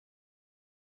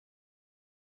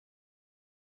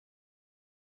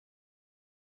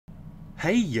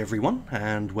Hey everyone,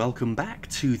 and welcome back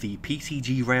to the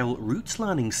PTGRail Routes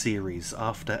Learning series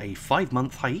after a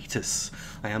 5-month hiatus.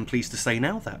 I am pleased to say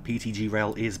now that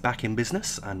PTGRail is back in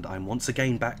business, and I'm once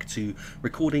again back to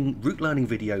recording route learning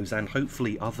videos and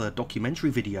hopefully other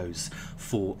documentary videos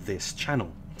for this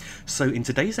channel. So in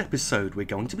today's episode we're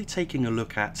going to be taking a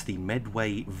look at the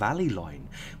Medway Valley Line,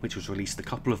 which was released a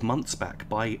couple of months back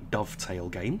by Dovetail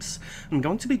Games. I'm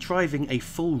going to be driving a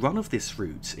full run of this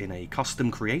route in a custom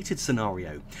created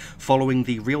scenario, following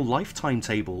the real life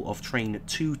timetable of train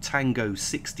 2 Tango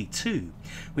 62,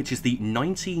 which is the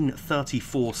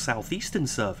 1934 southeastern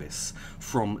service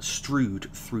from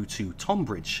Strood through to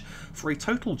Tonbridge, for a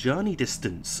total journey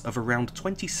distance of around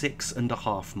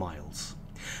 26.5 miles.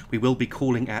 We will be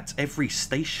calling at every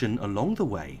station along the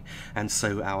way, and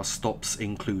so our stops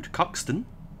include Cuxton,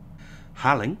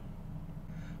 Hythe,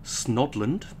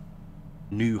 Snodland,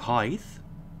 New Hythe,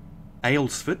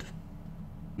 Aylesford,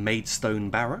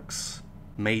 Maidstone Barracks,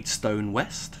 Maidstone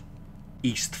West,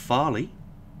 East Farleigh,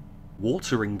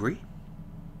 Wateringbury,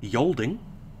 Yalding,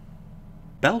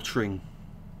 Beltring,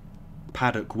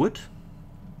 Paddock Wood,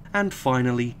 and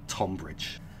finally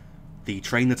Tonbridge. The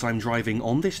train that I'm driving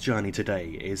on this journey today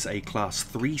is a Class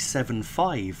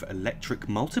 375 electric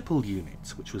multiple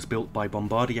unit, which was built by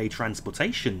Bombardier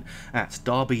Transportation at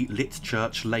Derby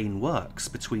Litchurch Lane Works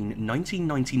between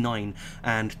 1999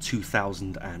 and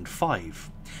 2005.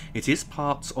 It is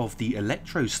part of the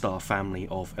Electrostar family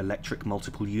of electric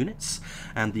multiple units,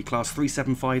 and the Class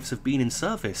 375s have been in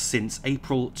service since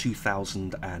April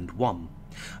 2001.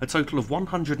 A total of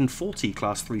 140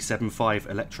 Class 375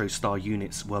 Electrostar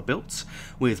units were built,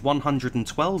 with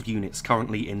 112 units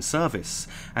currently in service,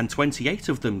 and 28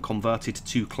 of them converted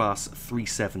to Class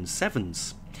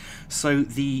 377s. So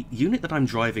the unit that I'm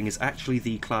driving is actually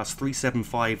the Class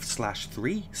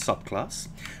 375/3 subclass,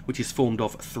 which is formed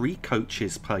of 3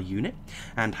 coaches per unit,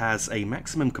 and has a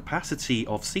maximum capacity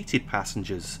of seated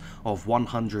passengers of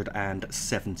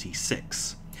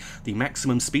 176. The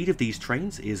maximum speed of these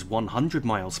trains is 100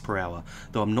 miles per hour,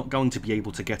 though I'm not going to be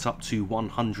able to get up to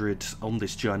 100 on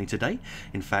this journey today.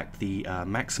 In fact, the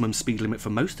maximum speed limit for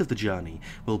most of the journey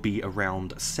will be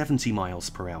around 70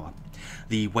 miles per hour.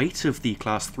 The weight of the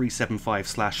Class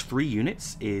 375/3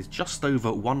 units is just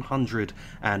over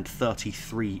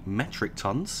 133 metric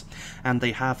tons, and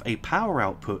they have a power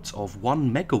output of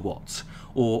 1 megawatt,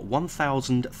 or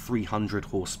 1,300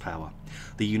 horsepower.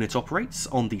 The unit operates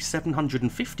on the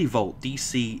 750 volt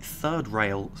DC third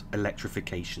rail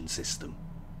electrification system.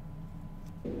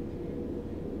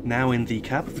 Now in the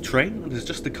cab of the train, there's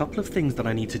just a couple of things that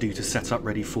I need to do to set up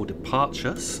ready for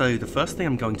departure. So the first thing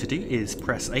I'm going to do is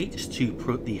press H to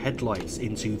put the headlights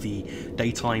into the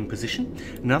daytime position.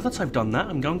 Now that I've done that,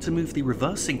 I'm going to move the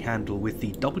reversing handle with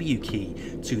the W key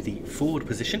to the forward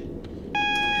position.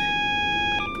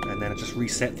 And then I just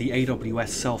reset the AWS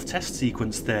self-test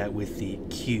sequence there with the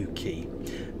Q key.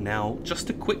 Now, just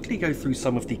to quickly go through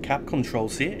some of the cab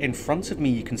controls here, in front of me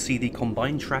you can see the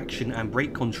combined traction and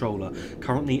brake controller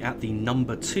currently at the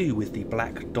number 2 with the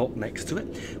black dot next to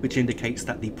it, which indicates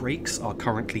that the brakes are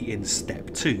currently in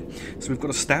step 2. So we've got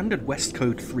a standard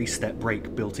Westcode 3-step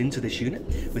brake built into this unit,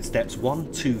 with steps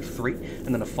 1, 2, 3,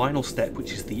 and then a final step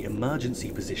which is the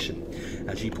emergency position.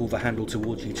 As you pull the handle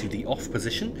towards you to the off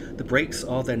position, the brakes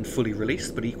are then fully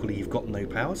released, but equally you've got no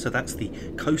power, so that's the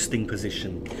coasting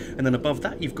position. And then above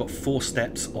that you've got 4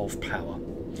 steps of power.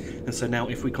 And so now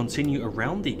if we continue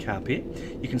around the cab here,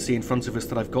 you can see in front of us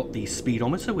that I've got the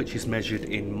speedometer, which is measured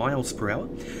in miles per hour,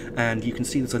 and you can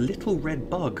see there's a little red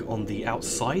bug on the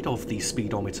outside of the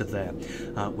speedometer there,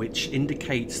 which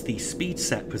indicates the speed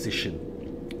set position.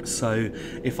 So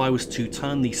if I was to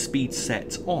turn the speed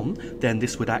set on, then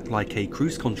this would act like a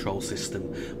cruise control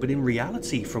system. But in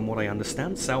reality, from what I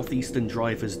understand, southeastern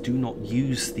drivers do not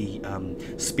use the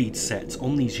speed set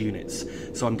on these units.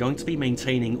 So I'm going to be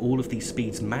maintaining all of these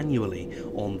speeds manually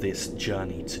on this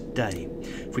journey today.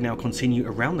 If we now continue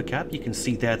around the cab, you can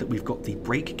see there that we've got the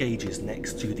brake gauges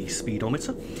next to the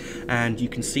speedometer. And you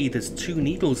can see there's 2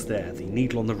 needles there. The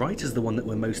needle on the right is the one that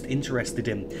we're most interested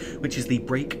in, which is the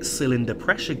brake cylinder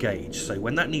pressure gauge. So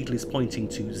when that needle is pointing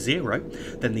to 0,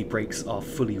 then the brakes are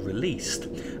fully released,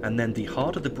 and then the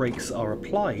harder the brakes are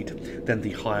applied, then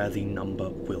the higher the number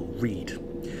will read.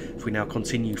 If we now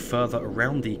continue further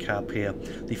around the cab here,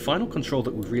 the final control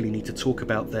that we really need to talk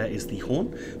about there is the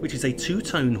horn, which is a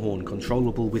 2-tone horn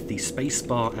controllable with the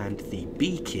spacebar and the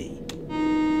B key.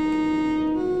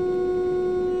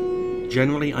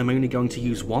 Generally, I'm only going to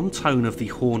use one tone of the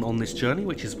horn on this journey,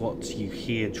 which is what you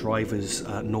hear drivers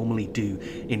normally do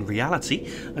in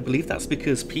reality. I believe that's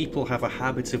because people have a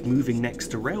habit of moving next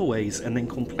to railways and then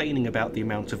complaining about the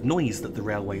amount of noise that the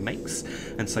railway makes,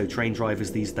 and so train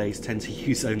drivers these days tend to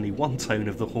use only one tone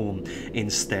of the horn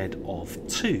instead of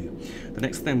two. The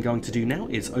next thing I'm going to do now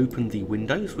is open the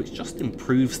windows, which just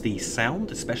improves the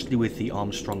sound, especially with the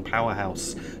Armstrong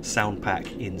Powerhouse sound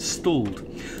pack installed,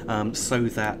 so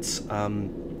that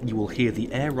you will hear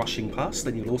the air rushing past,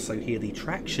 and you'll also hear the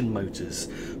traction motors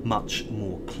much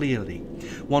more clearly.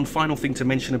 One final thing to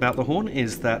mention about the horn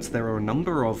is that there are a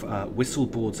number of whistle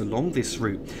boards along this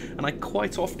route, and I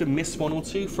quite often miss one or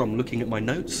two from looking at my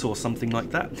notes or something like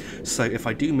that, so if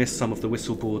I do miss some of the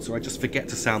whistle boards or I just forget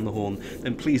to sound the horn,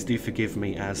 then please do forgive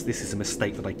me, as this is a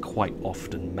mistake that I quite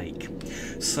often make.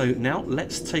 So now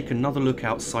let's take another look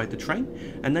outside the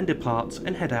train and then depart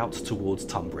and head out towards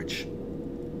Tonbridge.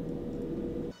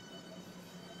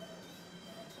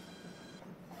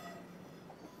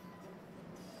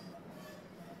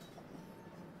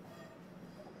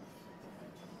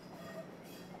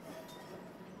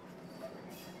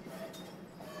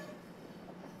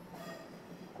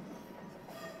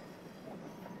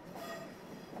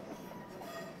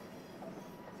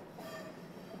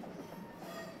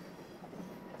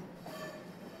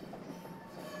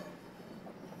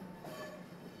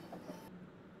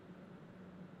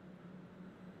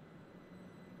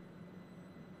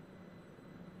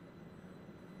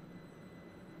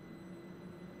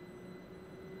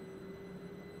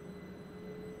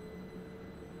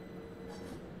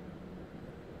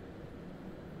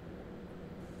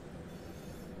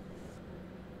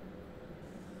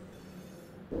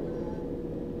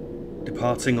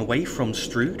 Departing away from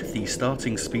Strood, the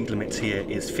starting speed limit here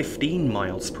is 15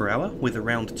 miles per hour, with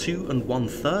around 2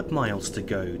 1/3 miles to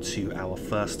go to our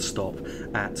first stop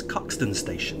at Cuxton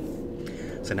station.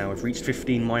 So now I've reached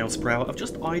 15 miles per hour, I've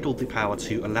just idled the power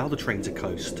to allow the train to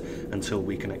coast until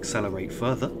we can accelerate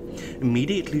further.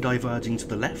 Immediately diverging to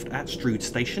the left at Strood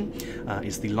station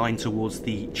is the line towards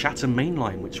the Chatham main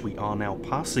line, which we are now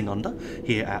passing under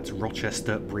here at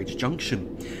Rochester Bridge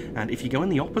Junction. And if you go in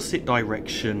the opposite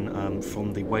direction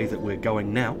from the way that we're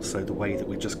going now, so the way that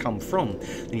we've just come from,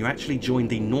 then you actually join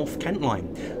the North Kent line,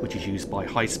 which is used by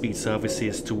high-speed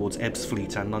services towards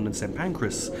Ebbsfleet and London St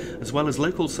Pancras, as well as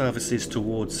local services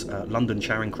towards London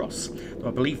Charing Cross.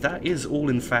 I believe that is all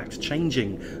in fact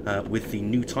changing with the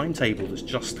new timetable that's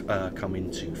just come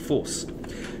into force.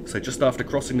 So just after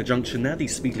crossing the junction there, the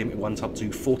speed limit went up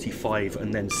to 45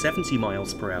 and then 70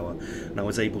 miles per hour, and I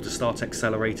was able to start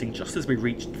accelerating just as we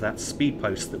reached that speed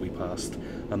post that we passed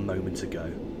a moment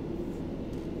ago.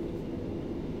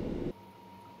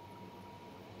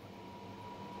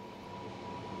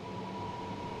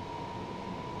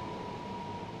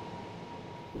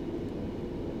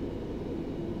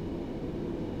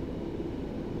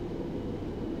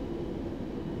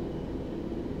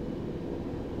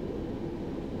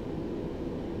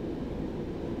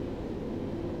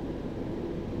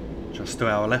 Just to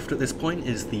our left at this point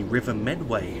is the River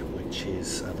Medway, which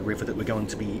is the river that we're going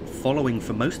to be following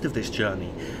for most of this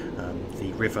journey,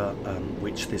 the river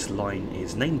which this line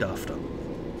is named after.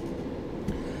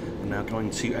 I'm now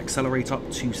going to accelerate up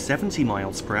to 70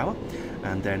 miles per hour,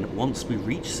 and then once we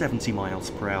reach 70 miles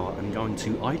per hour, I'm going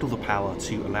to idle the power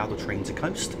to allow the train to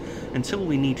coast until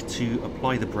we need to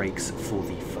apply the brakes for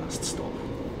the first stop.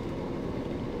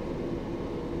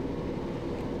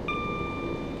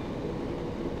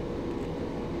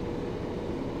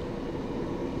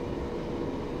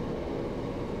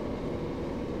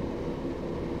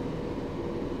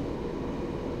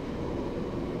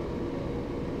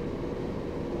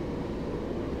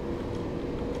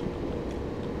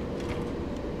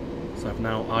 So I've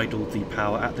now idled the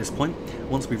power at this point.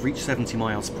 Once we've reached 70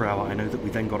 miles per hour, I know that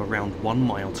we then got around 1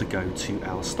 mile to go to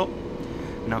our stop.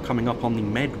 We're now coming up on the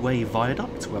Medway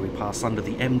Viaduct, where we pass under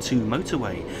the M2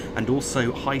 motorway, and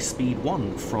also High Speed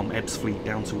 1 from Ebbsfleet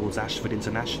down towards Ashford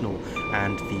International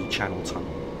and the Channel Tunnel.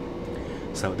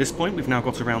 So at this point we've now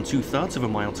got around 2/3 of a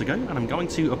mile to go, and I'm going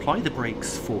to apply the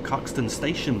brakes for Cuxton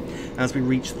station as we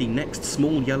reach the next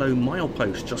small yellow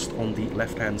milepost just on the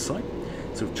left hand side.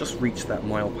 So we've just reached that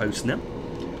milepost now.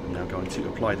 I'm now going to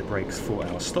apply the brakes for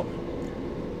our stop.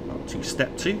 Up to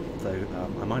step 2, though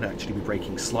I might actually be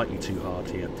braking slightly too hard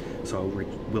here, so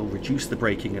we'll reduce the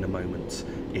braking in a moment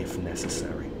if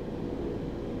necessary.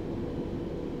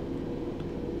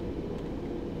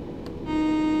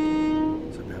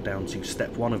 So now down to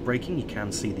step 1 of braking. You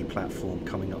can see the platform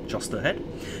coming up just ahead,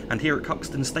 and here at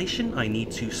Cuxton station I need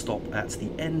to stop at the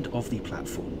end of the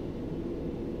platform.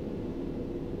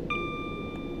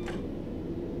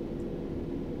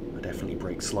 definitely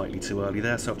braked slightly too early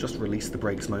there, so I've just released the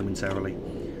brakes momentarily.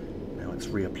 Now let's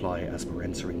reapply as we're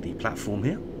entering the platform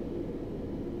here.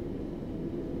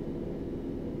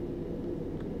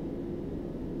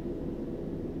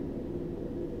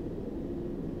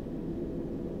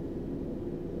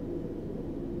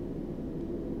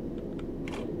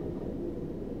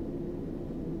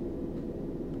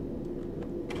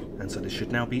 And so this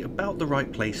should now be about the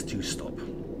right place to stop.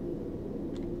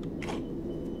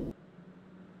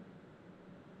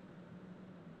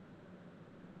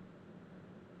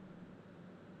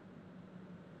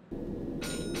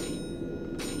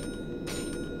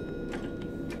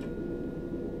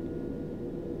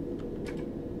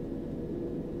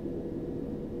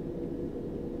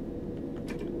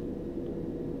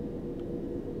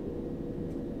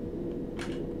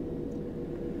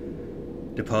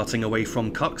 Departing away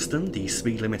from Cuxton, the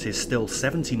speed limit is still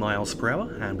 70 miles per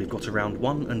hour, and we've got around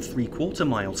 1 3/4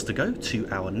 miles to go to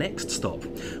our next stop,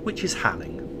 which is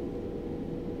Hythe.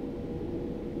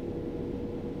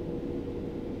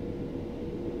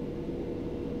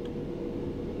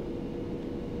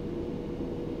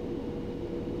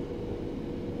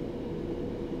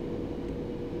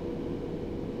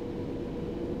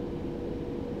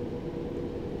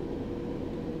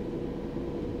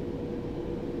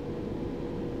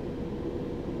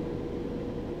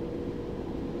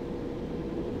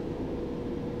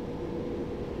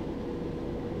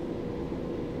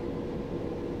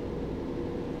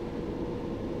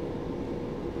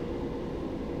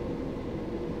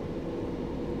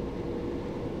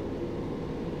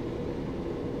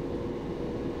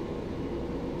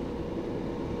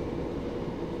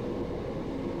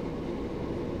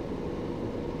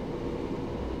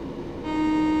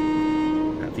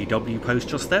 The W post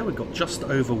just there, we've got just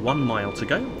over 1 mile to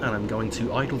go, and I'm going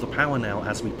to idle the power now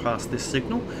as we pass this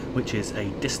signal, which is a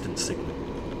distance signal.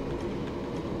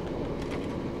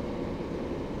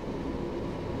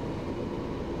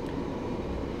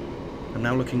 I'm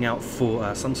now looking out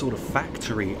for some sort of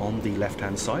factory on the left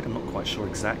hand side. I'm not quite sure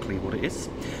exactly what it is.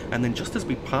 And then just as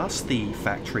we pass the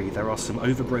factory, there are some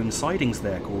overgrown sidings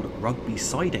there called rugby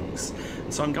sidings.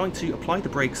 And so I'm going to apply the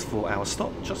brakes for our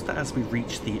stop just as we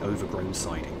reach the overgrown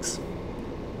sidings.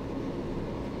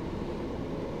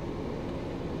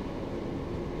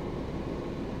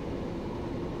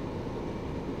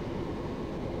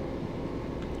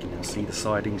 See the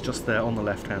sidings just there on the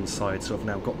left hand side, so I've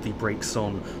now got the brakes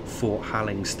on for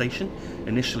Hythe station.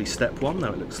 Initially step 1,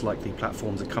 though it looks like the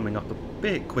platforms are coming up a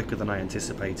bit quicker than I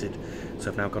anticipated,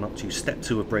 so I've now gone up to step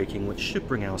 2 of braking, which should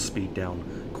bring our speed down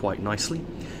quite nicely.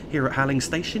 Here at Hythe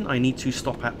station I need to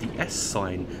stop at the S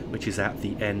sign, which is at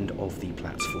the end of the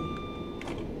platform.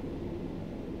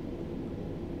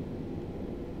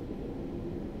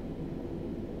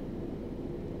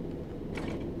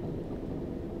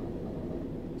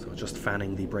 Just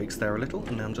fanning the brakes there a little,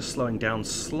 and now I'm just slowing down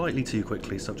slightly too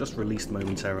quickly, so I've just released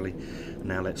momentarily.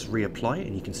 Now let's reapply it,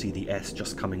 and you can see the S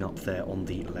just coming up there on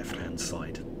the left hand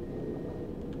side.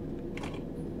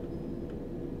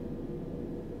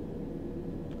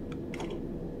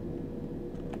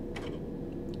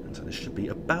 And so this should be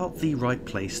about the right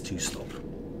place to stop.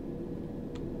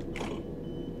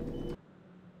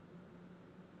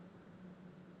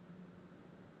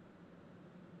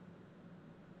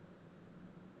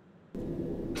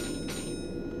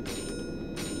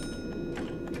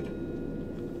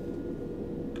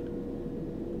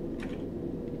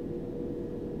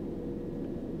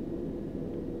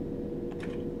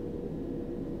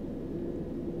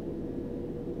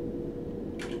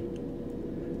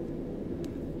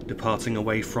 Departing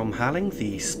away from Hythe,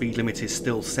 the speed limit is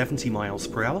still 70 miles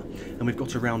per hour, and we've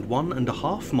got around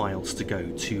 1.5 miles to go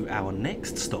to our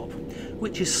next stop,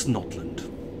 which is Snodland.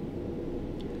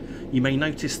 You may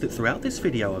notice that throughout this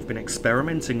video I've been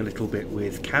experimenting a little bit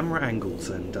with camera angles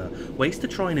and ways to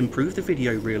try and improve the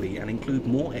video really, and include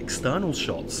more external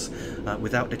shots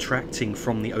without detracting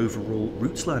from the overall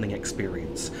routes learning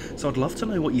experience. So I'd love to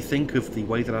know what you think of the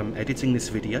way that I'm editing this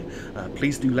video.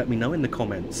 Please do let me know in the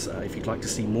comments if you'd like to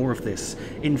see more of this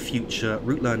in future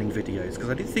route learning videos, because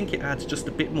I do think it adds just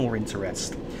a bit more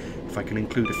interest if I can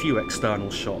include a few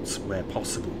external shots where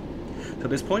possible. So at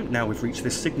this point, now we've reached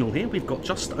this signal here, we've got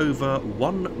just over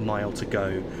 1 mile to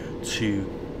go to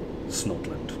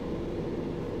Snodland.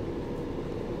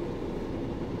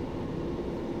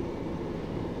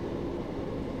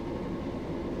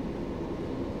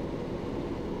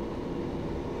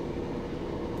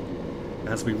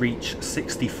 As we reach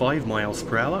 65 miles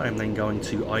per hour, I'm then going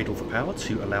to idle the power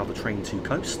to allow the train to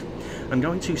coast. I'm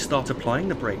going to start applying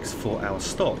the brakes for our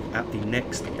stop at the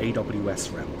next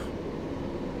AWS ramp.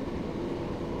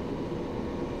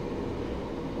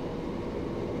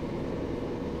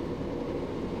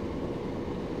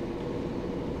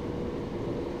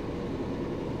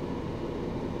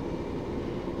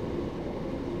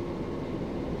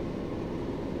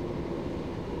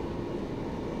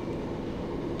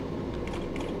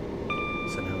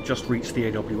 just reached the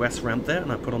AWS ramp there,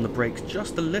 and I put on the brakes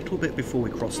just a little bit before we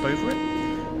crossed over it,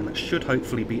 and that should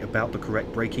hopefully be about the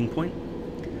correct braking point.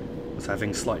 I was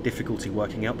having slight difficulty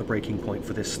working out the braking point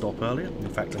for this stop earlier. In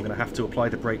fact, I'm going to have to apply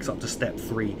the brakes up to step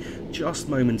 3 just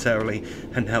momentarily,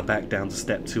 and now back down to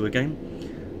step 2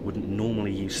 again. Wouldn't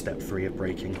normally use step 3 of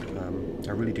braking.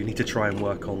 I really do need to try and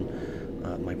work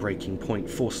on my braking point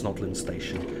for Snodland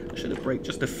Station. I should have braked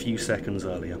just a few seconds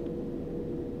earlier.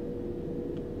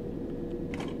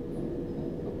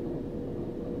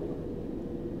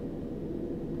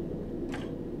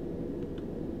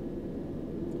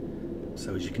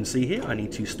 So as you can see here, I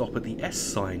need to stop at the S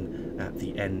sign at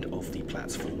the end of the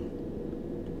platform.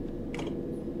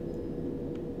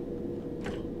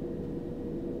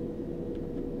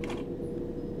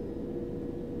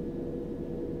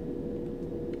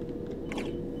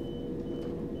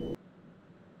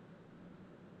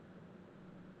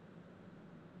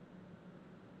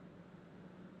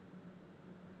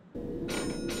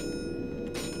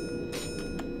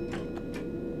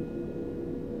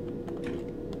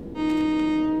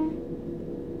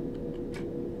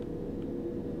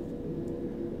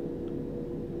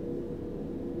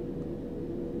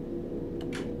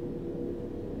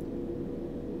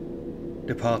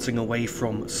 Departing away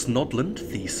from Snodland,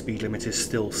 the speed limit is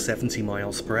still 70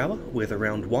 miles per hour, with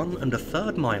around 1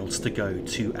 1/3 miles to go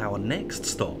to our next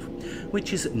stop,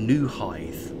 which is New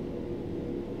Hythe.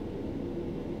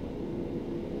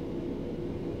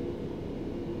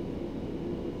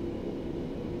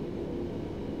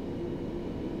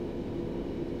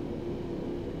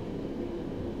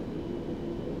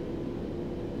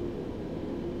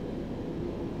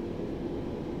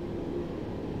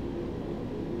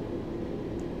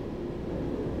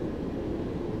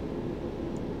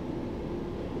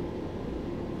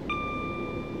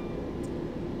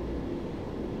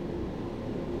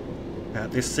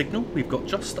 At this signal, we've got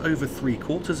just over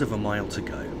 3/4 of a mile to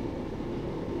go.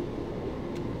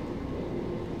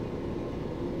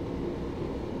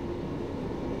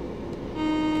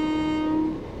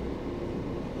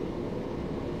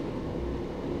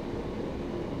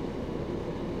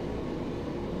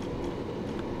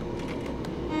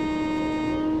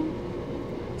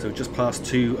 So just past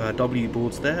 2 W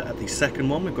boards there at the second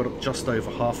one. We've got just over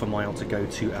half a mile to go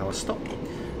to our stop.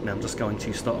 Now I'm just going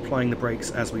to start applying the brakes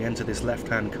as we enter this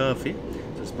left-hand curve here.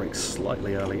 So let's brake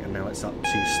slightly early, and now it's up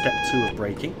to step 2 of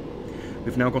braking.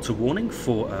 We've now got a warning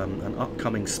for an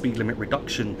upcoming speed limit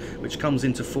reduction, which comes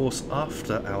into force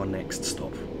after our next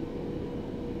stop.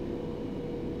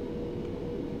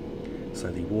 So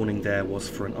the warning there was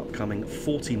for an upcoming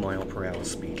 40 mile per hour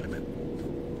speed limit.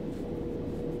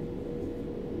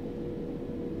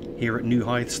 Here at New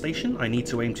Hythe Station, I need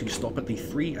to aim to stop at the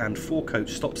 3 and 4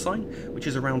 coach stop sign, which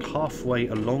is around halfway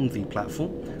along the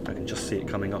platform. I can just see it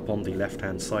coming up on the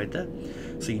left-hand side there.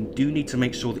 So you do need to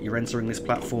make sure that you're entering this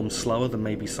platform slower than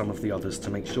maybe some of the others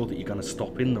to make sure that you're going to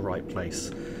stop in the right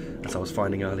place. As I was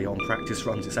finding early on practice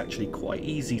runs, it's actually quite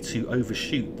easy to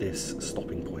overshoot this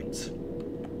stopping point.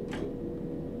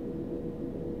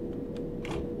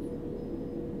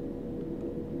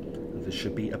 This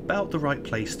should be about the right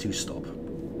place to stop.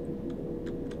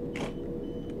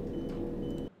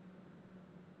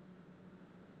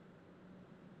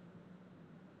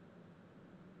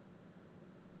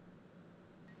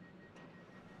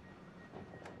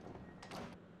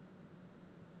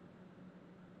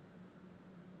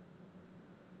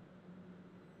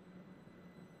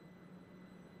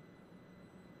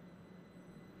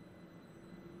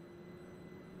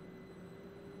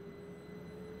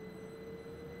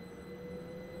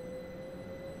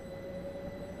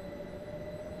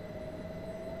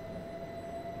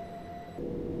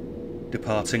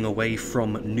 Departing away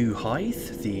from New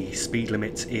Hythe, the speed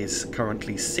limit is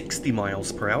currently 60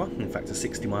 miles per hour. In fact, a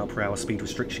 60 mile per hour speed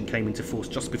restriction came into force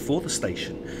just before the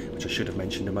station, which I should have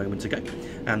mentioned a moment ago.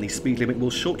 And the speed limit will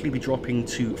shortly be dropping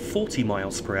to 40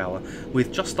 miles per hour,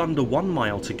 with just under 1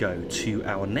 mile to go to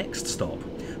our next stop,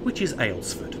 which is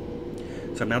Aylesford.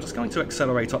 So I'm now just going to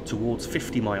accelerate up towards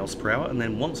 50 miles per hour, and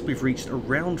then once we've reached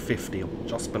around 50 or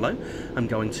just below, I'm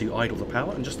going to idle the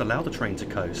power and just allow the train to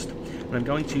coast. And I'm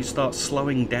going to start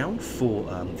slowing down for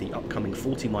the upcoming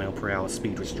 40 mile per hour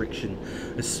speed restriction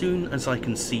as soon as I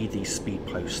can see the speed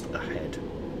post ahead.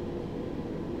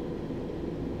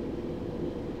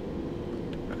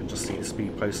 I can just see the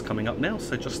speed post coming up now,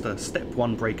 so just a step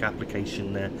 1 brake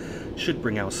application there should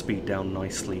bring our speed down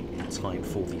nicely in time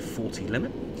for the 40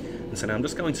 limit. And so now I'm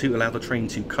just going to allow the train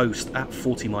to coast at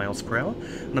 40 miles per hour,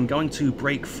 and I'm going to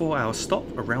brake for our stop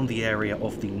around the area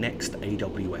of the next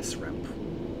AWS ramp.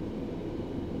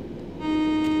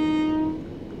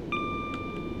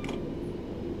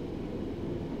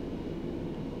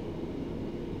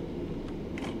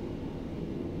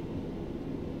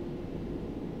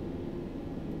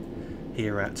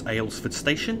 Here at Aylesford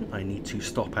station, I need to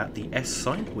stop at the S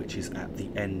sign, which is at the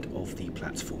end of the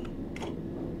platform.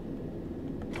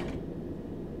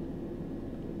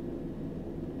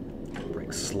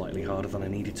 Brakes slightly harder than I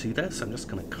needed to there, so I'm just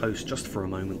going to coast just for a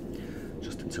moment,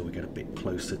 just until we get a bit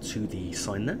closer to the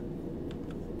sign there.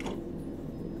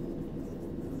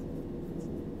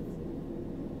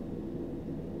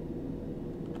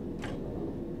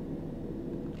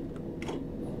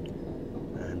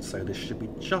 So this should be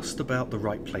just about the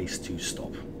right place to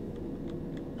stop.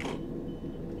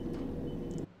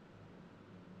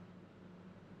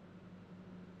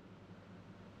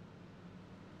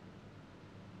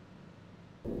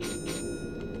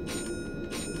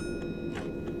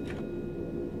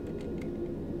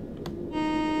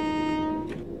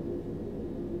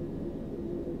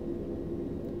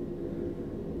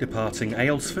 Departing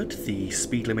Aylesford, the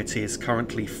speed limit is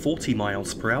currently 40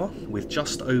 miles per hour, with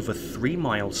just over 3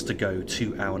 miles to go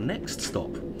to our next stop,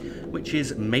 which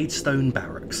is Maidstone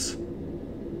Barracks.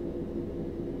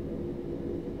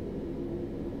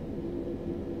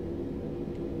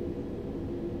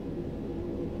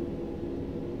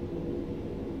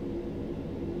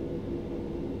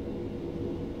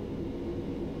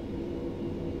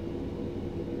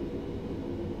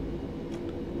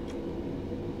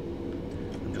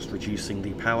 Reducing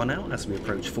the power now as we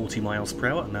approach 40 miles per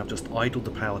hour, and I've just idled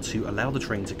the power to allow the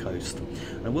train to coast,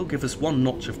 and will give us 1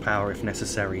 notch of power if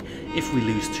necessary if we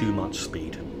lose too much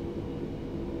speed.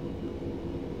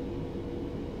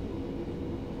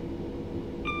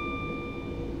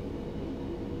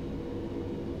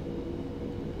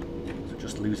 So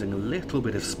just losing a little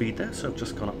bit of speed there, so I've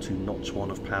just gone up to notch 1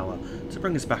 of power to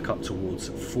bring us back up towards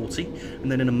 40,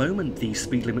 and then in a moment the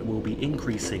speed limit will be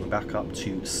increasing back up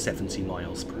to 70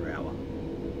 miles per hour.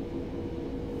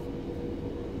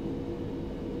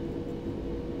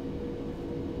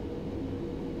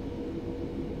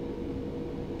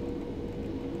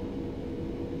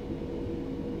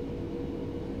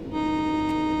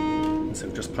 So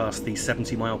we've just passed the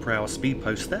 70 mile per hour speed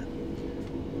post there,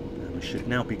 and we should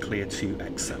now be clear to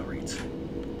accelerate.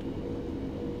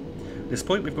 At this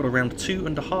point we've got around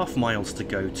 2.5 miles to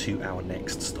go to our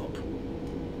next stop.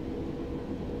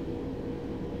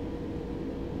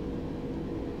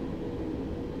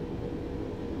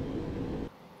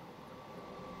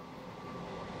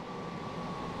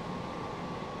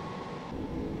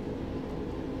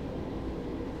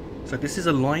 So this is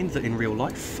a line that in real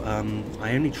life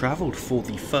I only travelled for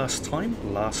the first time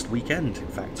last weekend, in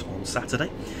fact on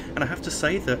Saturday, and I have to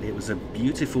say that it was a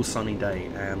beautiful sunny day,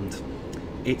 and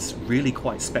it's really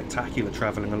quite spectacular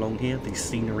travelling along here. The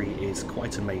scenery is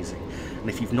quite amazing, and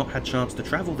if you've not had a chance to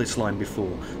travel this line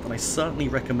before, then I certainly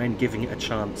recommend giving it a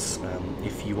chance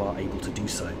if you are able to do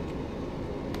so.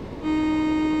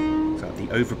 So the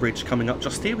overbridge coming up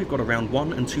just here, we've got around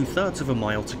 1 2/3 of a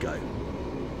mile to go.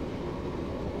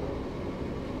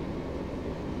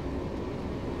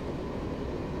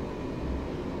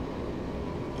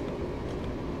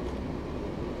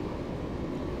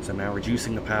 So now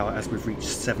reducing the power as we've reached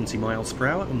 70 miles per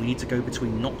hour, and we need to go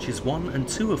between notches 1 and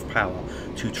 2 of power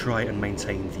to try and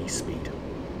maintain the speed.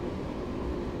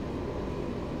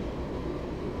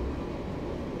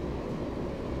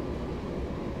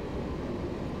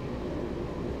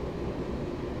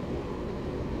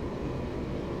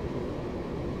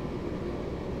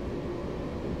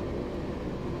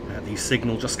 The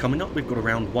signal just coming up, we've got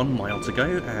around 1 mile to go,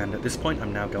 and at this point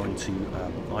I'm now going to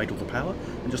idle the power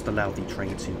and just allow the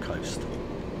train to coast.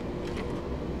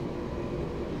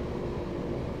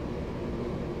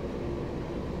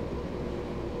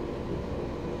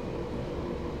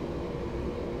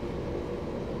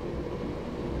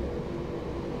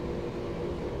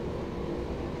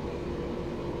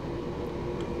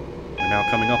 Now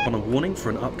coming up on a warning for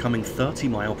an upcoming 30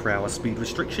 mile per hour speed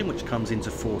restriction, which comes into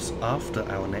force after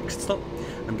our next stop.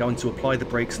 I'm going to apply the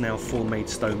brakes now for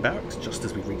Maidstone Barracks, just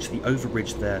as we reach the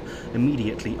overbridge there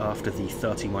immediately after the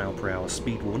 30 mile per hour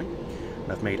speed warning.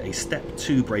 And I've made a step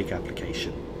 2 brake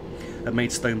application. At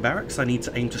Maidstone Barracks I need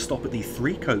to aim to stop at the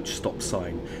 3 coach stop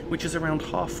sign, which is around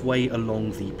halfway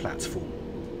along the platform.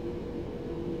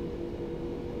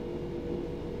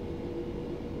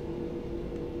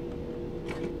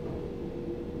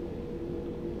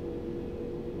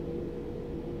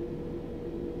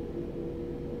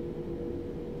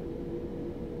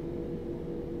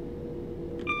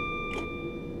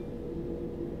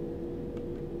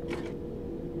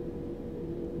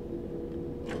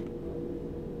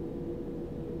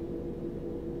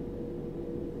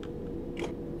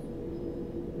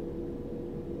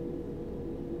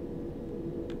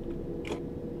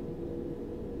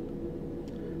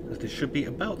 This should be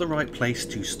about the right place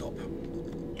to stop.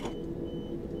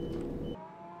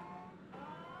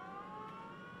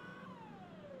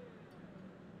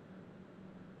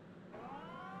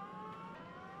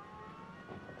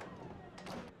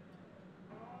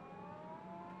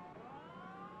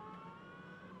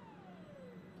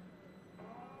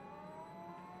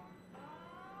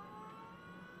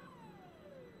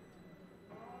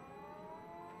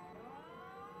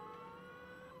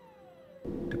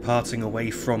 Departing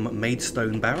away from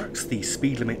Maidstone Barracks, the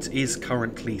speed limit is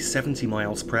currently 70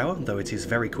 miles per hour, though it is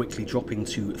very quickly dropping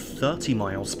to 30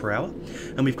 miles per hour,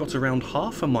 and we've got around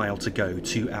half a mile to go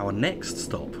to our next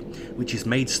stop, which is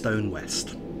Maidstone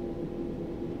West.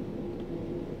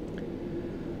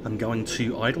 I'm going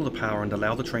to idle the power and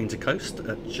allow the train to coast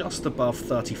at just above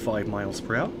 35 miles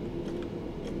per hour.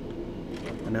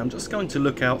 And now I'm just going to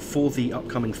look out for the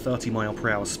upcoming 30 mile per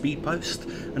hour speed post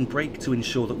and brake to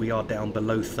ensure that we are down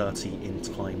below 30 in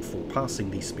time for passing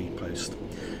the speed post.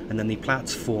 And then the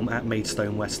platform at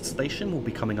Maidstone West station will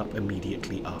be coming up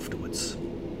immediately afterwards.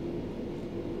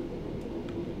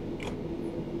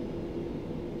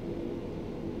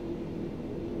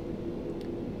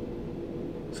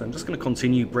 So I'm just going to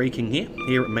continue braking here.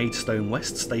 Here at Maidstone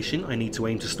West station, I need to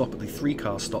aim to stop at the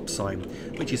 3-car stop sign,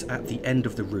 which is at the end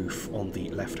of the roof on the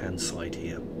left-hand side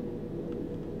here.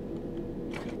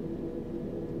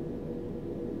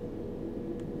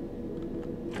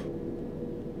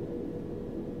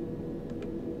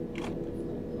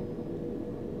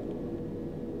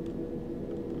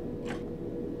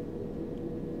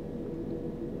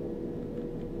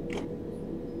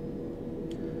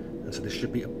 So this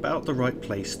should be about the right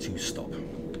place to stop.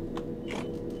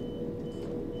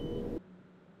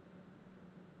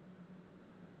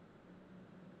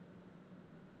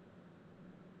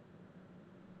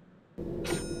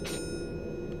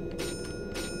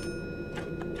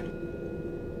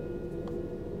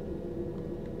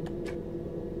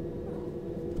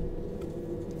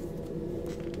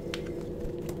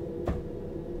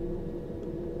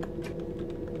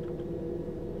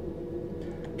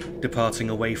 Departing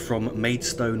away from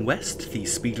Maidstone West, the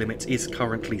speed limit is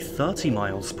currently 30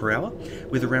 miles per hour,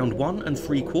 with around 1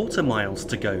 3/4 miles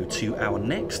to go to our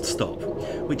next stop,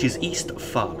 which is East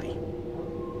Farleigh.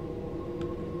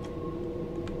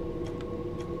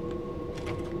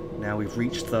 Now we've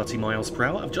reached 30 miles per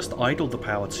hour. I've just idled the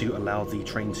power to allow the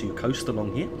train to coast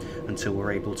along here until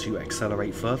we're able to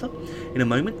accelerate further. In a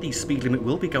moment, the speed limit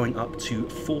will be going up to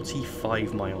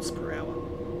 45 miles per hour.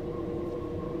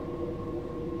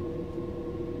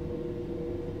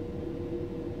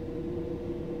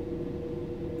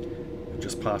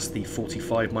 Past the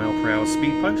 45 mile per hour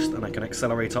speed post, and I can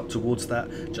accelerate up towards that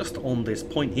just on this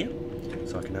point here.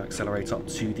 So I can now accelerate up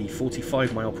to the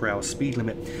 45 mile per hour speed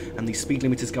limit, and the speed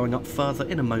limit is going up further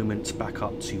in a moment, back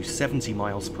up to 70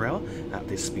 miles per hour at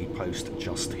this speed post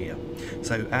just here.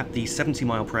 So at the 70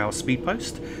 mile per hour speed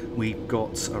post, we've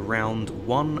got around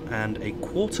 1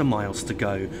 1/4 miles to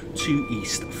go to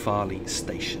East Farleigh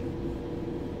station.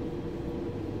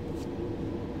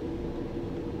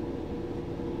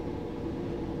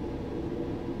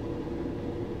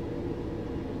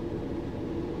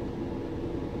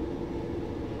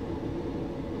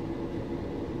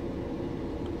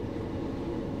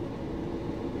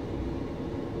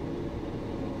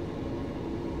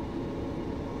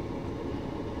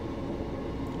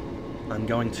 I'm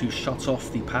going to shut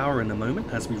off the power in a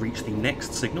moment as we reach the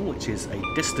next signal, which is a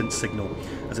distance signal,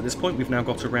 as at this point we've now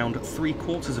got around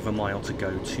 3/4 of a mile to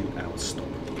go to our stop.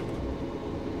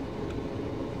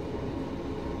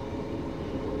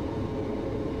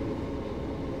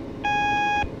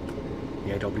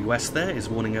 The AWS there is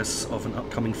warning us of an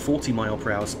upcoming 40 mile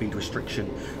per hour speed restriction,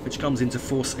 which comes into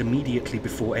force immediately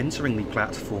before entering the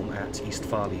platform at East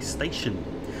Farleigh station.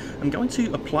 I'm going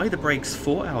to apply the brakes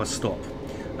for our stop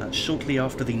shortly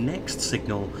after the next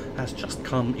signal has just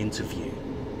come into view.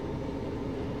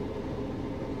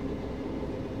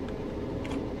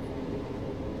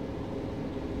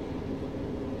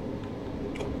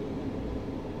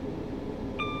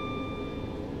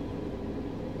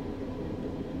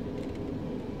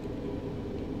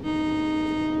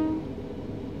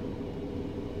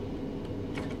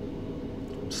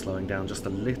 Slowing down just a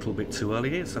little bit too early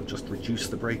here, so I've just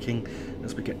reduced the braking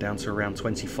as we get down to around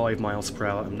 25 miles per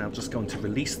hour. I'm now just going to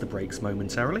release the brakes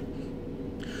momentarily.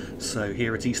 So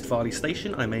here at East Farleigh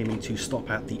station, I'm aiming to stop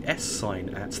at the S sign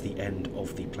at the end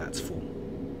of the platform.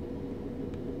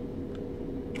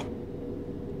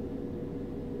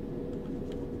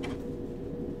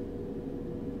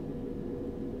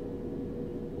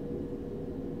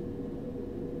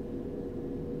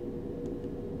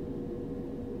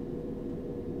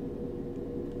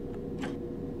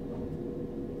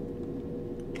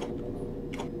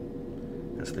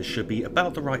 So this should be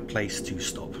about the right place to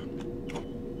stop.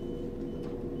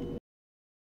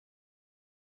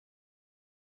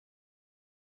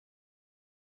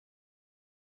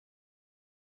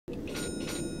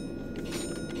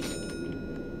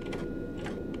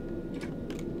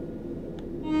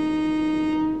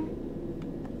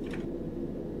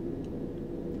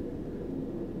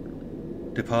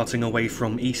 Departing away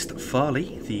from East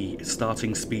Farleigh, the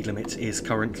starting speed limit is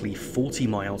currently 40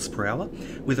 miles per hour,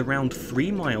 with around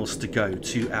 3 miles to go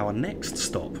to our next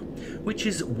stop, which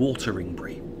is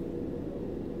Wateringbury.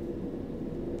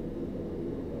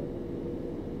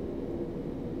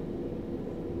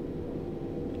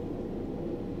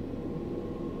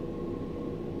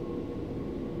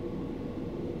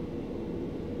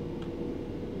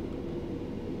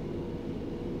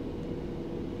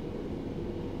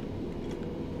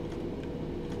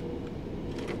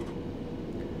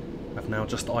 I've now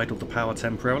just idled the power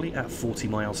temporarily at 40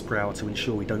 miles per hour to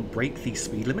ensure we don't break the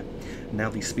speed limit. Now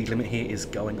the speed limit here is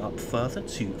going up further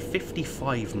to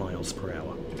 55 miles per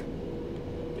hour.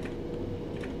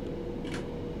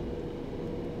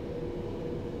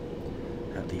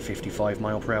 At the 55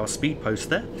 mile per hour speed post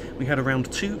there, we had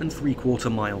around 2 3/4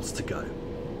 miles to go.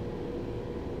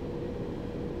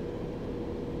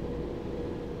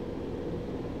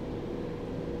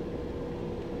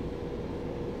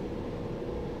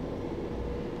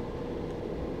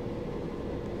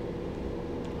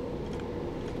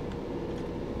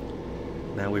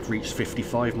 Now we've reached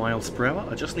 55 miles per hour,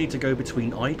 I just need to go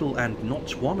between idle and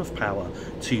notch 1 of power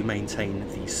to maintain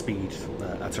the speed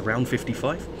at around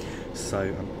 55. So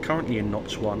I'm currently in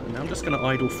notch 1, and I'm just going to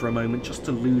idle for a moment just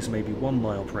to lose maybe 1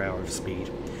 mile per hour of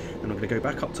speed. And I'm going to go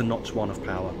back up to notch 1 of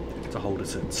power to hold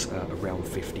us at around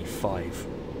 55.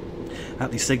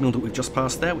 At the signal that we've just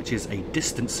passed there, which is a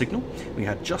distance signal, we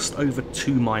had just over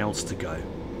 2 miles to go.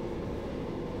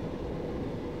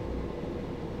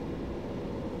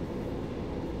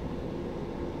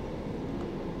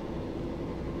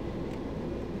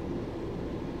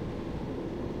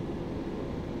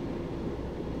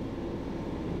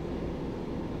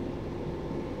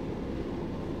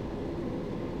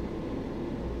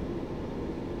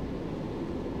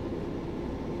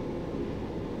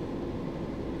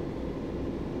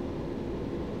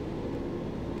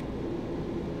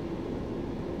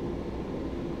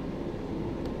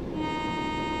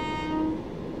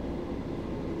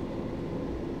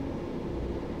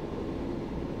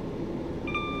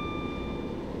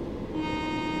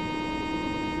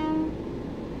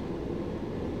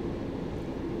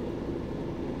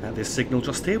 At this signal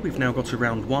just here, we've now got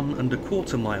around 1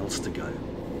 1/4 miles to go.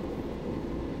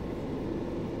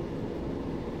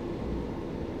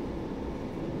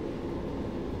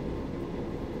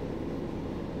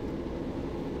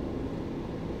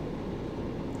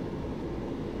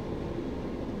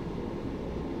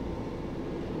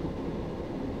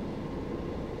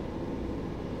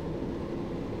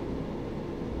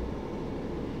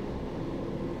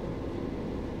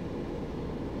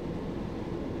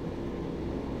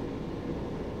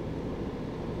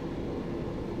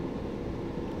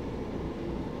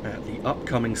 At the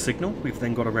upcoming signal, we've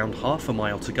then got around 1/2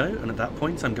 mile to go, and at that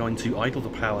point I'm going to idle the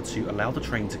power to allow the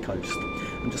train to coast.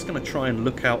 I'm just going to try and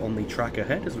look out on the track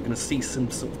ahead, as we're going to see some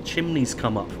sort of chimneys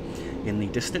come up in the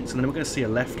distance, and then we're going to see a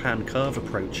left-hand curve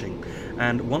approaching.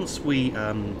 And once we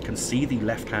can see the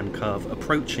left-hand curve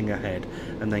approaching ahead,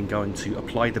 and then going to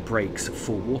apply the brakes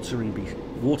for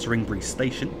Wateringbury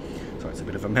Station. Sorry, it's a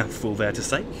bit of a mouthful there to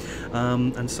say.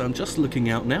 And so I'm just looking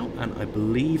out now, and I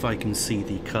believe I can see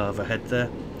the curve ahead there.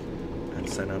 And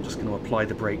so now I'm just going to apply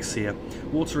the brakes here.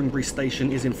 Wateringbury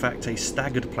Station is in fact a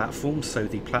staggered platform, so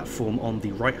the platform on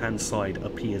the right-hand side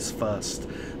appears first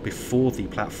before the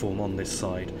platform on this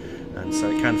side. And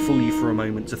so it can fool you for a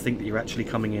moment to think that you're actually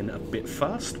coming in a bit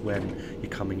fast when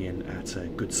you're coming in at a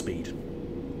good speed.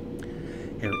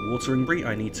 Here at Wateringbury,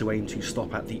 I need to aim to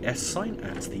stop at the S sign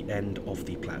at the end of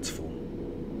the platform.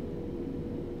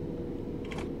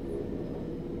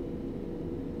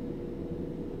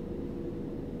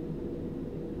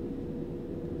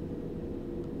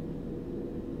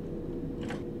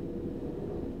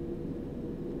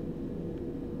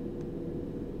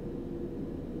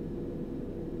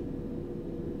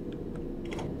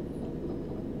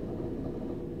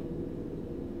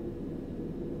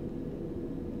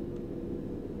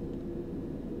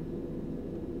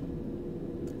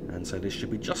 And so this should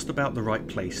be just about the right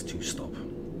place to stop.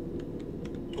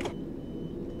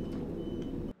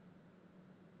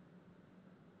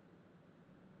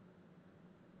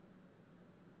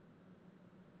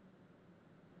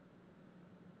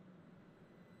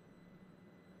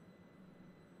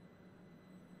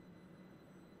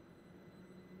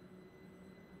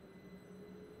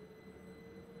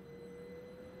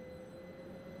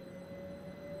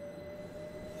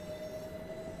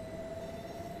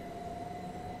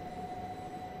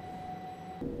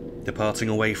 Departing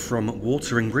away from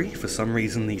Wateringbury, for some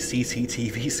reason the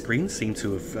CCTV screens seem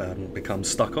to have become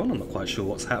stuck on. I'm not quite sure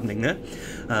what's happening there.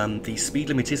 The speed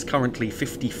limit is currently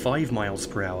 55 miles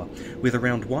per hour, with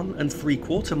around 1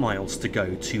 3/4 miles to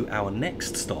go to our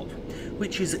next stop,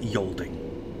 which is Yalding.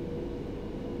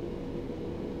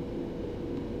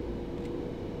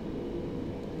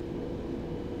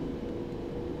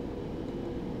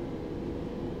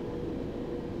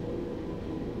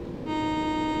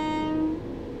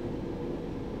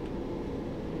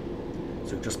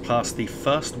 Just past the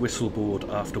first whistleboard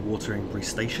after Wateringbury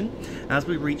Station. As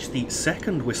we reach the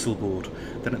second whistleboard,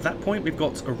 then at that point we've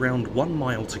got around 1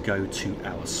 mile to go to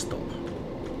our stop.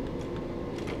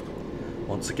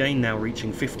 Once again, now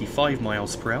reaching 55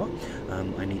 miles per hour,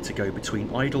 I need to go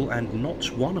between idle and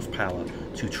notch 1 of power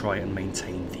to try and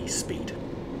maintain the speed.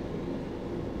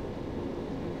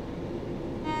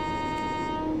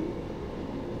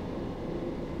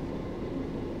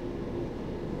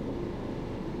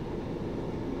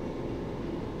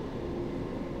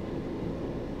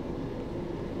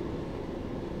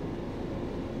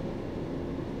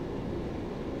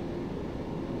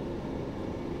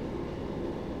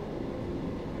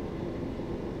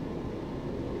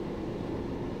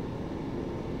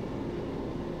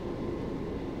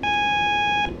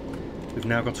 We've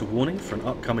now got a warning for an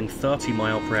upcoming 30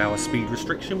 mile per hour speed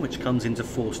restriction, which comes into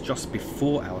force just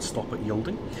before our stop at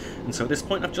Yalding. And so at this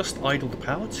point I've just idled the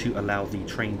power to allow the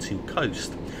train to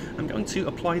coast. I'm going to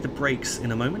apply the brakes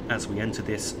in a moment as we enter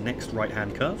this next right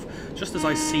hand curve, just as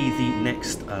I see the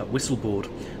next whistleboard,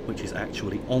 which is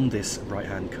actually on this right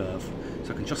hand curve.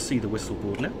 So I can just see the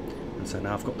whistleboard now. And so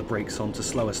now I've got the brakes on to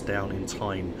slow us down in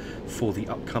time for the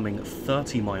upcoming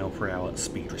 30 mile per hour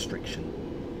speed restriction.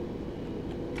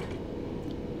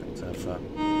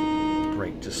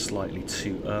 Brake just slightly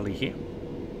too early here.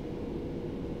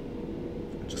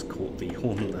 I just caught the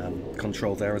horn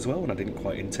control there as well, and I didn't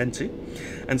quite intend to.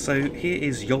 And so here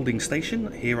is Yalding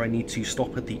Station. Here I need to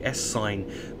stop at the S sign,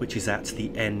 which is at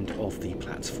the end of the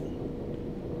platform.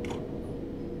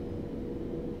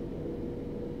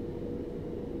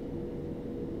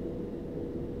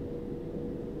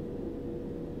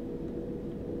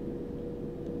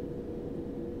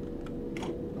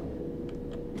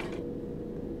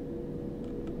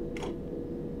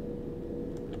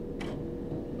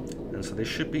 So this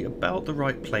should be about the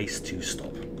right place to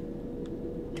stop.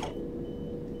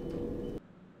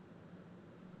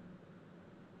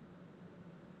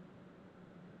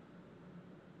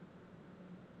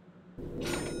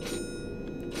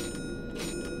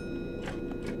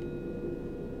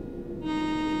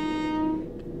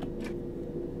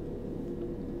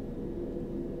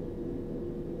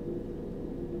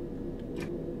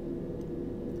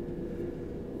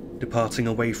 Departing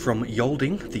away from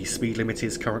Yalding, the speed limit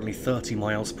is currently 30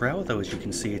 miles per hour, though as you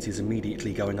can see it is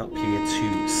immediately going up here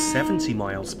to 70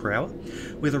 miles per hour,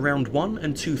 with around 1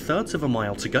 2/3 of a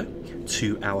mile to go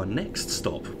to our next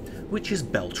stop, which is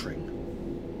Beltring.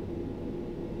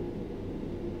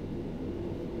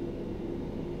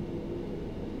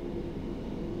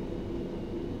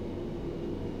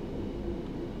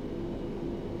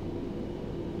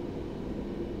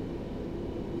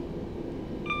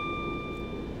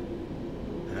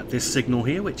 This signal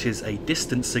here, which is a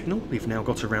distance signal, we've now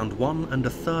got around 1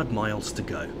 1/3 miles to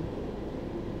go.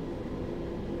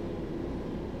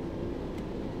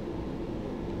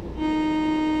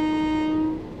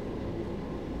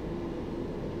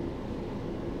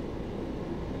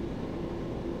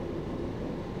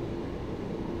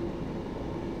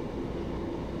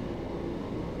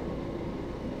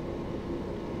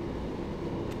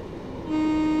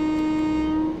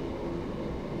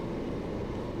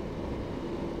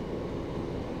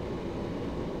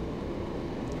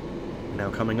 Now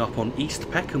coming up on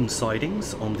East Peckham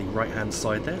sidings on the right hand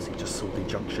side there, so you just saw the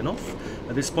junction off.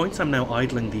 At this point I'm now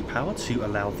idling the power to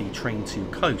allow the train to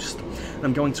coast. And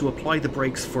I'm going to apply the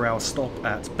brakes for our stop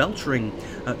at Beltring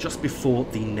just before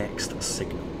the next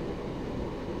signal.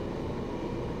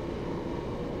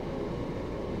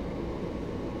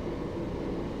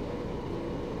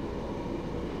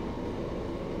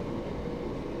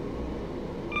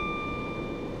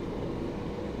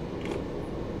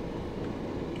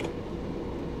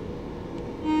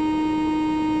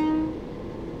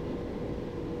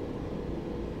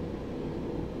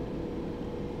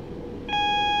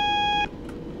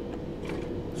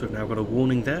 So we've now got a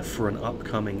warning there for an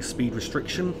upcoming speed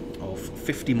restriction of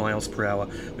 50 miles per hour,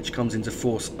 which comes into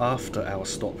force after our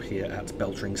stop here at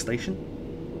Beltring Station.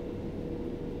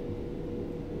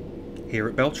 Here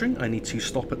at Beltring, I need to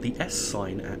stop at the S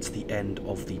sign at the end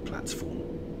of the platform.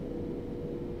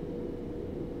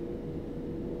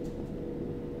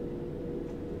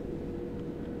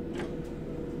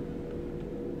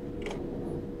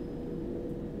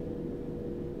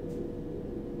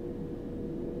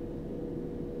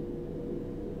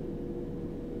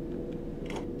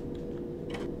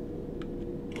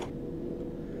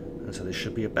 And so this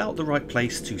should be about the right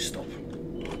place to stop.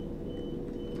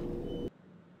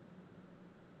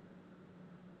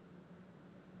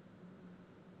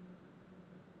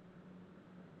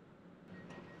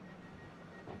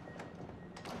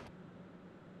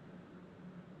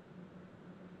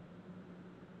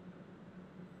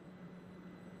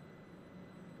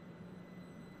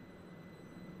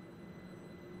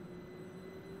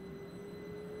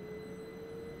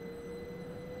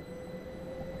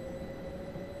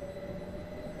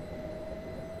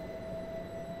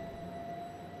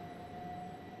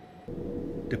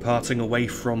 Departing away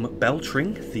from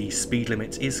Beltring, the speed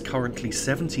limit is currently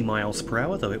 70 miles per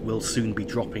hour, though it will soon be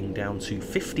dropping down to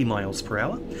 50 miles per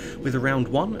hour, with around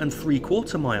 1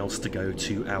 3/4 miles to go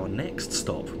to our next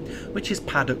stop, which is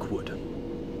Paddock Wood.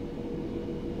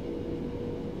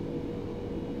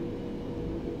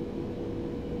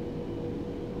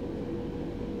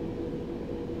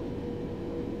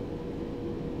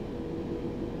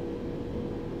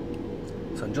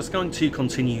 So I'm just going to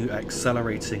continue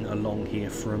accelerating along here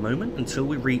for a moment until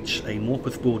we reach a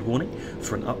Morpeth board warning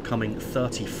for an upcoming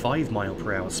 35 mile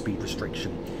per hour speed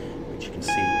restriction, which you can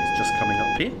see is just coming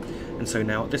up here. And so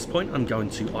now at this point I'm going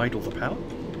to idle the power,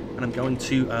 and I'm going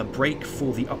to brake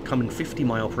for the upcoming 50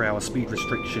 mile per hour speed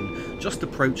restriction just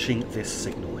approaching this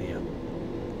signal here.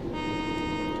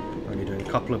 Only doing a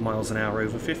couple of miles an hour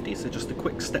over 50, so just a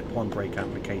quick step 1 brake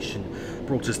application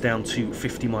brought us down to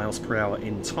 50 miles per hour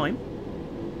in time.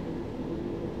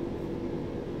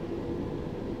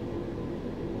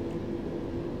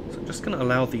 Just going to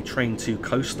allow the train to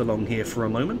coast along here for a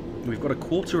moment. We've got a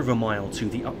 1/4 mile to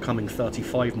the upcoming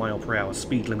 35 mile per hour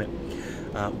speed limit.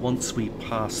 Once we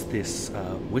pass this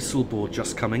whistle board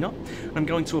just coming up, I'm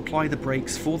going to apply the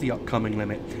brakes for the upcoming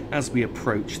limit as we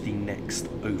approach the next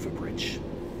overbridge.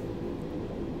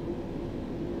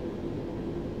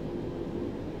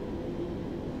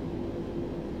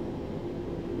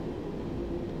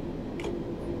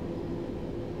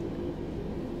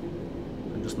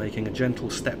 Making a gentle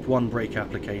step 1 brake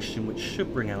application, which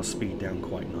should bring our speed down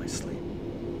quite nicely.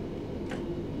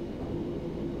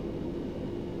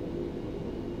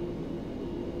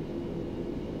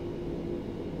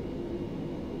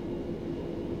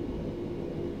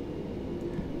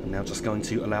 Now just going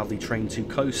to allow the train to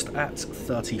coast at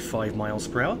 35 miles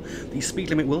per hour. The speed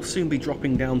limit will soon be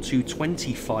dropping down to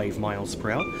 25 miles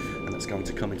per hour, and that's going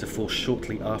to come into force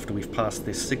shortly after we've passed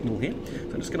this signal here.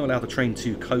 So I'm just going to allow the train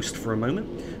to coast for a moment,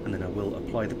 and then I will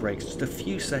apply the brakes just a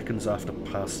few seconds after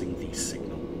passing the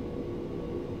signal.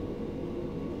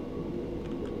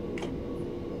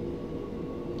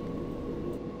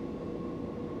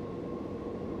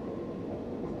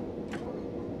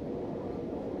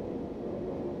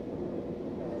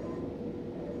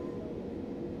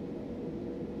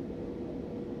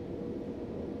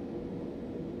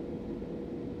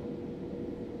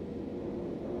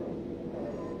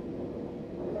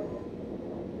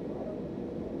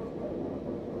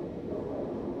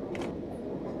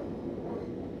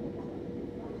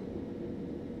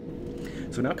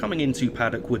 So now coming into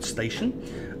Paddock Wood station,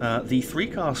 the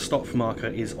 3-car stop marker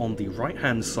is on the right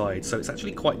hand side, so it's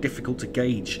actually quite difficult to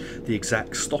gauge the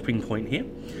exact stopping point here,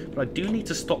 but I do need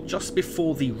to stop just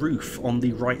before the roof on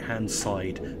the right hand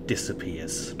side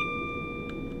disappears.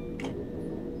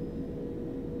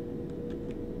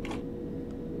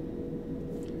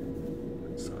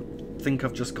 I think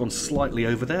I've just gone slightly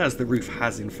over there, as the roof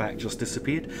has in fact just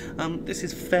disappeared. This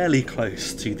is fairly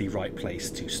close to the right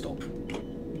place to stop.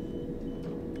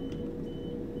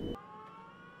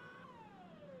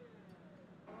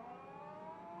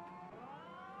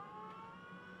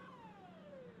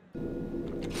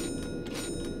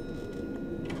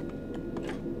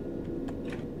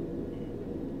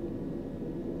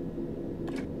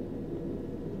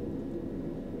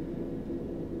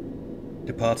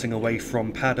 Departing away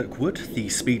from Paddock Wood, the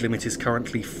speed limit is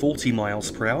currently 40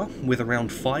 miles per hour, with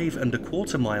around 5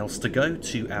 1/4 miles to go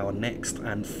to our next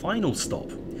and final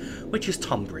stop, which is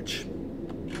Tonbridge.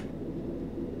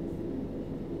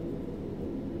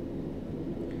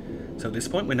 So at this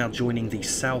point we're now joining the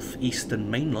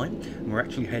south-eastern main line, and we're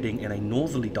actually heading in a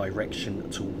northerly direction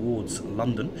towards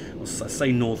London. Well, I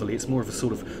say northerly, it's more of a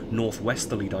sort of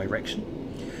northwesterly direction.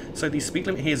 So the speed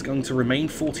limit here is going to remain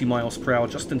 40 miles per hour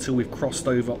just until we've crossed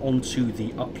over onto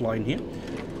the upline here.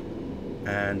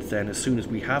 And then as soon as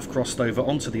we have crossed over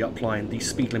onto the upline, the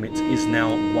speed limit is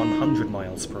now 100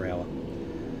 miles per hour.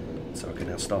 So I can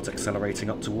now start accelerating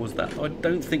up towards that. I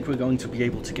don't think we're going to be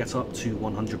able to get up to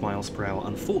 100 miles per hour,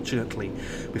 unfortunately,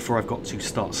 before I've got to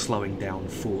start slowing down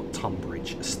for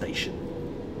Tonbridge station.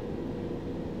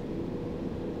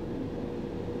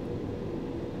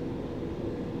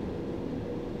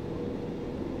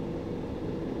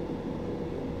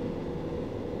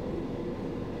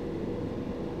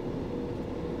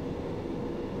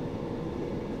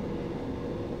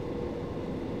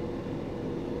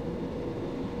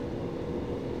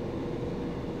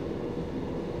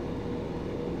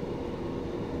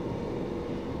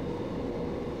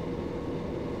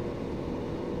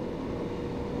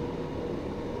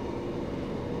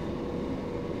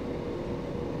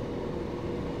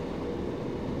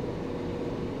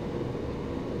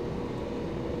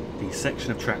 the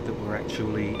section of track that we're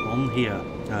actually on here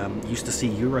used to see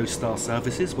Eurostar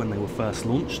services when they were first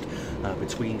launched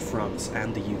between France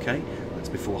and the UK. That's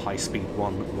before High Speed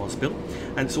 1 was built.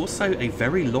 And it's also a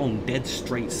very long, dead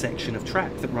straight section of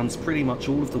track that runs pretty much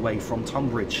all of the way from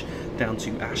Tonbridge down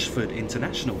to Ashford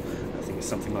International. I think it's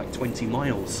something like 20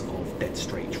 miles of dead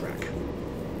straight track.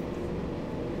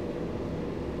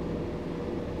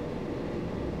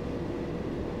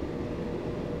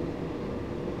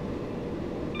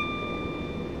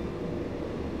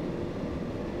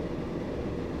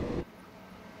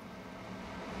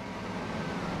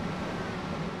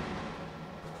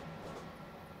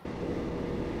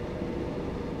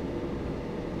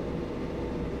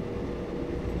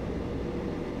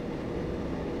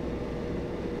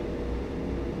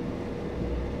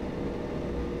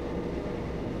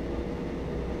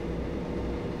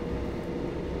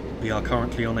 We are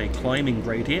currently on a climbing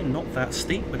grade here, not that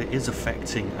steep, but it is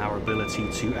affecting our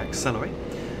ability to accelerate.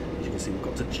 As you can see, we've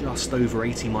got to just over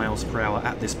 80 miles per hour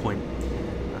at this point.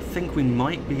 I think we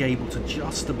might be able to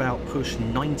just about push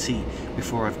 90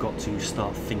 before I've got to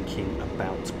start thinking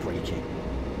about braking.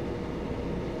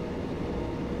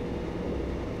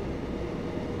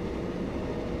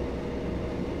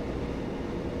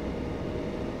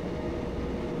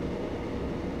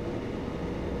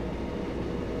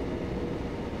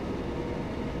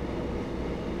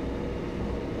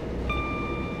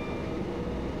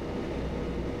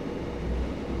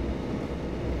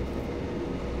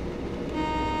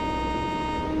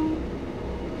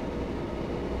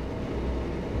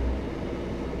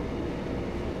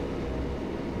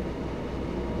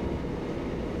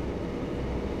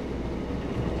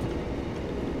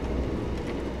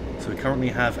 So we currently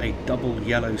have a double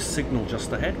yellow signal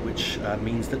just ahead, which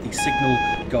means that the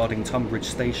signal guarding Tonbridge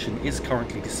station is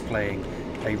currently displaying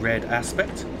a red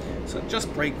aspect. So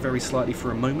just brake very slightly for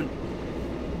a moment.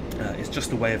 It's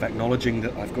just a way of acknowledging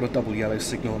that I've got a double yellow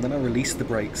signal, and then I release the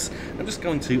brakes. I'm just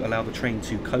going to allow the train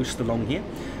to coast along here.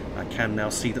 I can now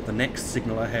see that the next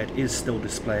signal ahead is still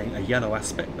displaying a yellow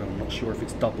aspect, but I'm not sure if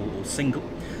it's double or single.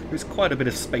 There's quite a bit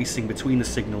of spacing between the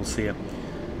signals here.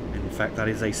 In fact, that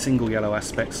is a single yellow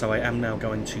aspect, so I am now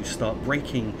going to start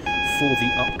braking for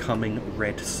the upcoming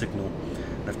red signal.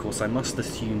 And of course, I must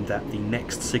assume that the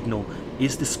next signal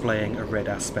is displaying a red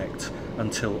aspect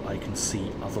until I can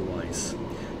see otherwise.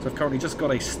 So I've currently just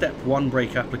got a step 1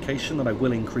 brake application that I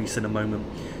will increase in a moment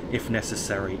if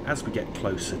necessary as we get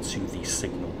closer to the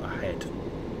signal ahead.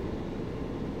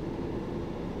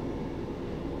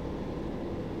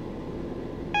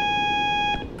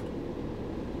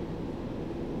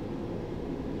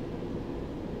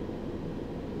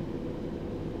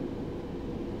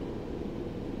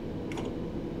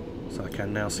 So I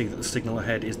can now see that the signal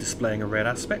ahead is displaying a red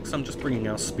aspect, so I'm just bringing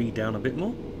our speed down a bit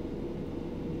more.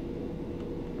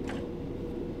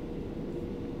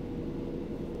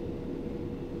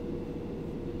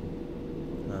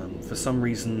 For some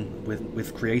reason,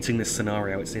 with creating this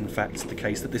scenario, it's in fact the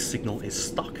case that this signal is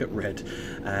stuck at red,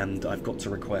 and I've got to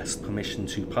request permission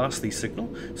to pass the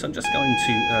signal. So I'm just going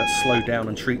to slow down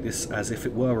and treat this as if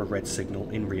it were a red signal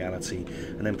in reality,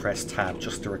 and then press tab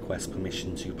just to request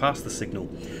permission to pass the signal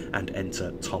and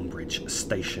enter Tonbridge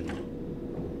station.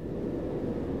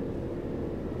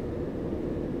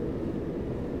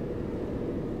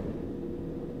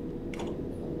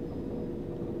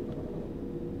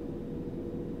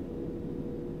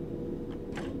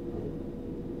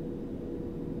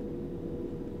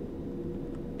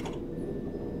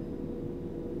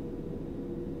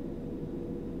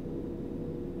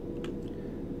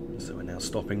 So we're now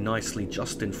stopping nicely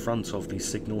just in front of the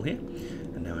signal here,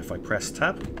 and now if I press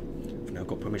tab, I've now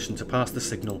got permission to pass the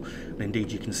signal, and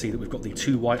indeed you can see that we've got the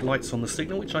 2 white lights on the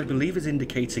signal, which I believe is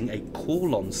indicating a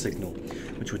call-on signal,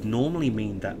 which would normally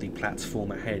mean that the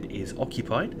platform ahead is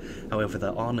occupied. However,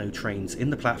 there are no trains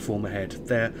in the platform ahead.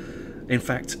 There, in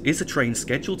fact, is a train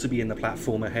scheduled to be in the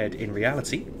platform ahead in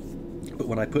reality, but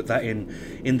when I put that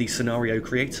in the scenario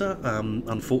creator,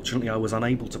 unfortunately I was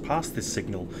unable to pass this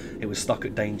signal. It was stuck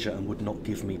at danger and would not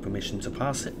give me permission to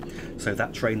pass it. So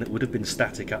that train that would have been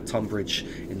static at Tonbridge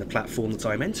in the platform that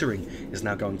I'm entering is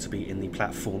now going to be in the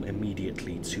platform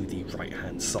immediately to the right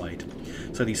hand side.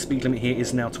 So the speed limit here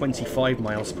is now 25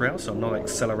 miles per hour, so I'm not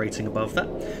accelerating above that.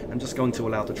 I'm just going to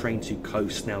allow the train to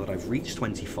coast now that I've reached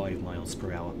 25 miles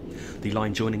per hour. The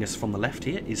line joining us from the left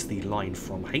here is the line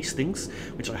from Hastings,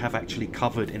 which I have actually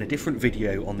covered in a different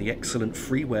video on the excellent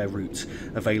freeware route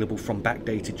available from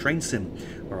Backdated Train Sim,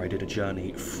 where I did a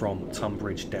journey from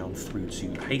Tonbridge down through to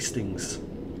Hastings.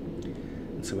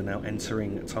 So we're now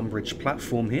entering Tonbridge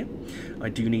platform here. I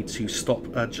do need to stop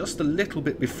just a little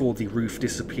bit before the roof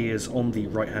disappears on the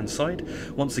right hand side.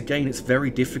 Once again, it's very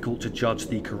difficult to judge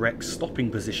the correct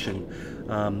stopping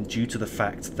position due to the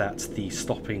fact that the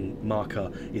stopping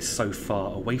marker is so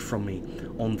far away from me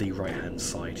on the right hand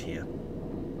side here.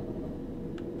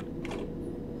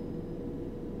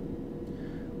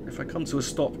 If I come to a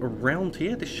stop around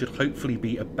here, this should hopefully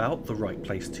be about the right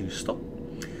place to stop.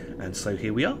 And so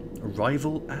here we are,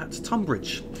 arrival at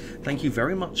Tonbridge. Thank you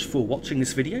very much for watching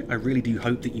this video. I really do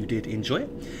hope that you did enjoy it.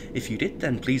 If you did,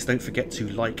 then please don't forget to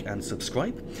like and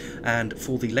subscribe. And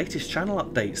for the latest channel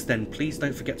updates, then please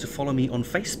don't forget to follow me on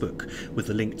Facebook with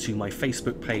the link to my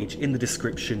Facebook page in the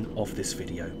description of this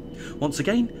video. Once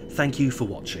again, thank you for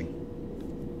watching.